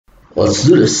Let's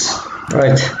do this. All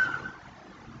right.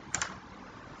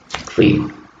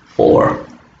 3, 4,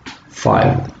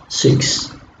 5,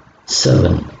 6,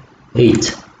 7,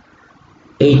 8.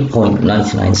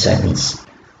 8.99 seconds.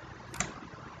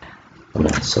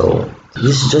 Okay, so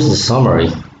this is just the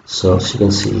summary. So as you can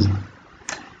see,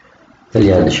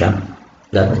 detalyado siya.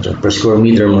 Lahat nandiyan. Per square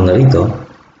meter mo na rito.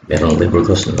 Merong labor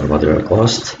cost, merong material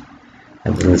cost.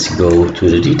 And then let's go to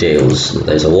the details.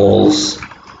 There's the walls.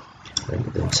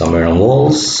 Somewhere on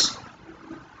walls.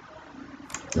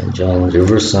 Nandiyan,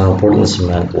 reverse Portland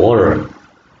cement, water.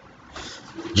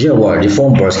 GWR,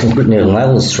 deformed bars, concrete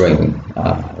nylon string.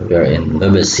 We are in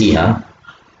level C,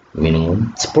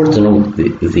 minimum. It's important to note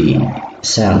the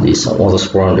sand is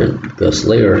 1,400 because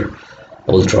later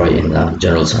I will try in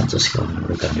General Santos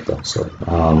mechanical. So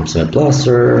cement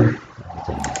plaster,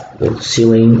 ito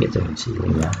ceiling,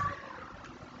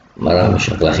 marami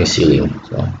siyang klaseng ceiling.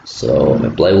 So may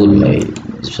plywood, may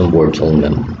gypsum board,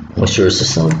 moisture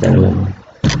resistant, then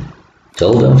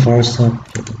fire stop,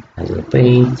 has a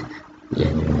paint.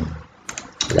 Yan yung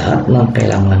lahat ng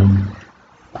kailangan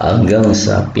hanggang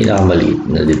sa pinakamaliit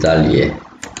na detalye.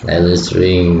 Nylon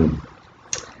string,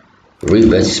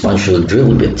 rivet, sponsor,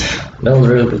 drill bit, metal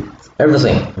drill bit,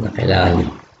 everything na kailangan nyo.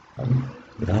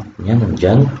 Lahat yan,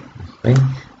 nandyan. Okay.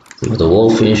 So, the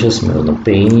wall finishes, meron ng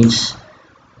paints.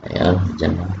 Ayan,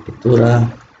 dyan ang pintura.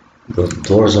 Go to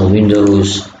doors and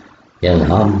windows. Yan,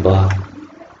 hamba.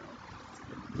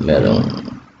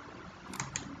 Merong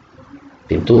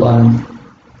pintuan,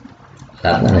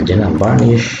 lahat na nandiyan ang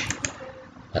varnish,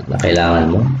 lahat na kailangan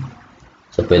mo.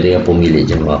 So pwede nga pumili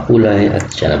dyan mga kulay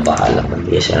at siya na bahala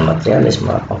magbigay siya ng materials,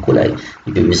 mga pangkulay.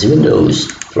 PVC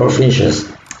windows, floor finishes,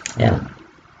 yan.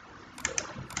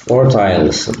 4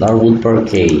 tiles, not wood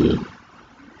parquet.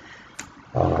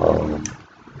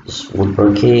 Wood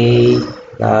parquet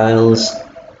tiles,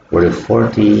 worth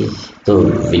 40 to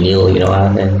vinyl,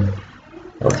 natin.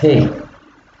 Okay,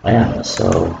 ayan,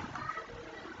 so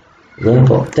ganun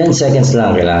po, 10 seconds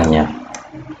lang kailangan niya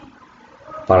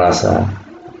para sa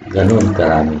ganun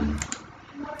karaming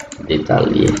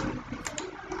detalye.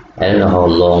 I don't know how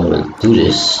long we'll do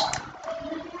this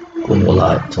kung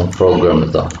wala itong program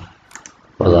ito.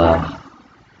 Wala.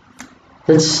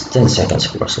 That's 10 seconds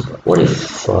of course. What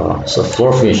if so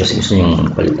floor finishes gusto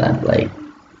niyong palitan, like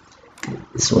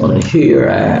this one here,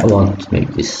 I want to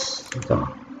make this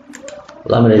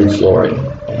laminated flooring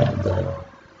and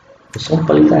gusto kong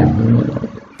palitan,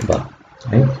 diba?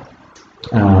 Right?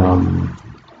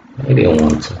 Maybe I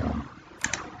want to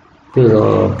do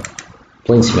a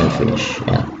plain cement finish.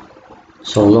 Yeah.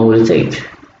 So long will it take?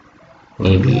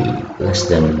 Maybe less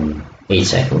than 8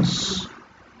 seconds,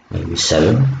 maybe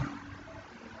 7.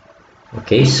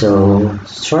 Okay, so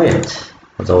let's try it.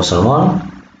 1,001.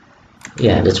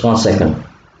 Yeah, that's 1 second.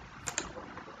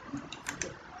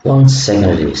 1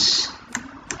 second it is.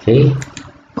 Okay,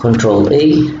 Control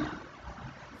A.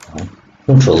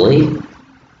 Control A,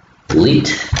 delete,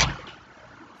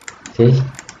 okay,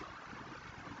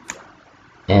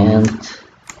 and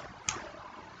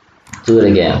do it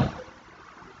again.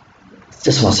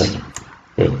 Just 1 second.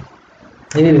 Okay,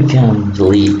 maybe we can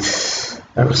delete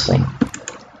everything.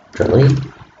 Control A,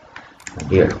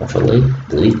 here, Control A,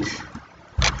 delete.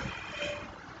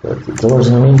 Go to doors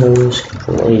and windows.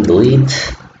 Control A, delete.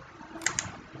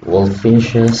 Wall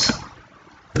finishes,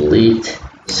 delete.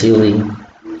 Ceiling,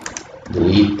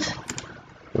 delete.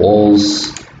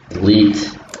 Walls, delete.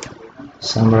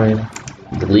 Summary,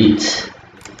 delete.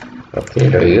 Okay,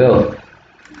 there you go.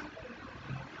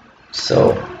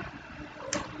 So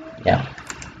yeah,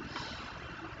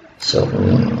 so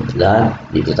lahat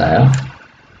dito tayo,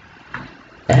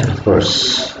 and of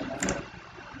course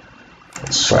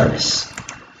let's try this.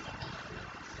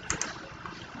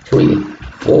 3,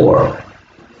 4,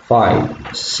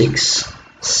 5, 6,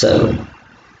 7,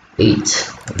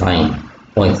 8,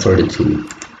 9.32.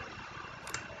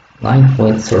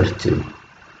 9.32.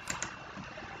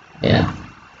 Yeah.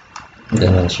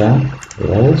 Ganun siya.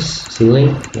 Walls,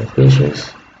 ceiling, floor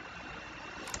finishes.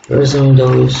 Doors and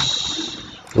windows,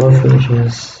 floor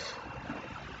finishes.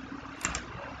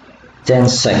 10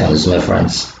 seconds, my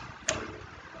friends.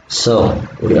 So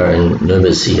we are in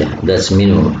level C. That's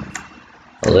minimum.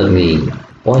 Let me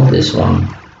point this one.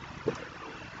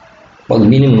 Pag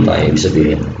minimum tayo, ibig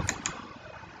sabihin,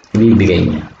 ibibigay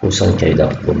niya kung saan kayo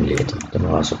dapat bumili ito. Ito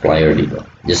mga supplier dito.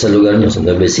 Diyan sa lugar nyo, sa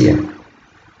Doblas.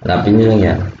 Hanapin nyo lang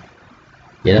yan.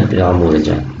 Yan ang pinakamura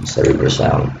dyan sa River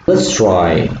Sound. Let's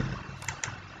try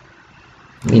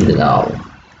Mindanao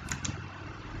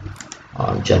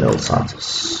on General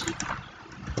Santos.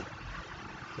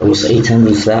 It was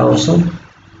 800,000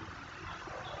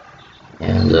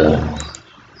 and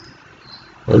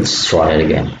Let's try it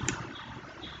again.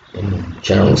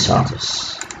 General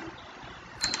Santos.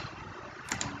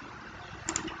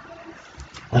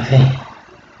 Okay.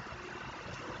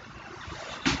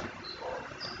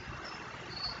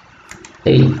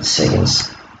 8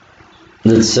 seconds.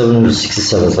 That's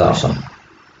 767,000.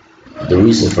 The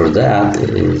reason for that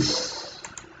is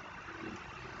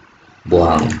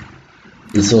Buhang.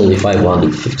 It's only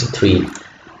 553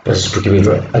 pesos per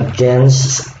kilometer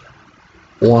against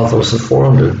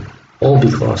 1,400. All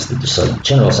because dito sa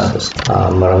General Santos,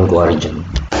 maraming kuwari dyan.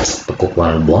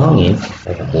 Pagkukuha ng buhangin,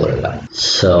 ay mura lang.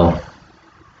 So,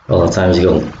 all the times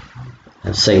go.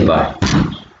 Say bye.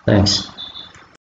 Thanks.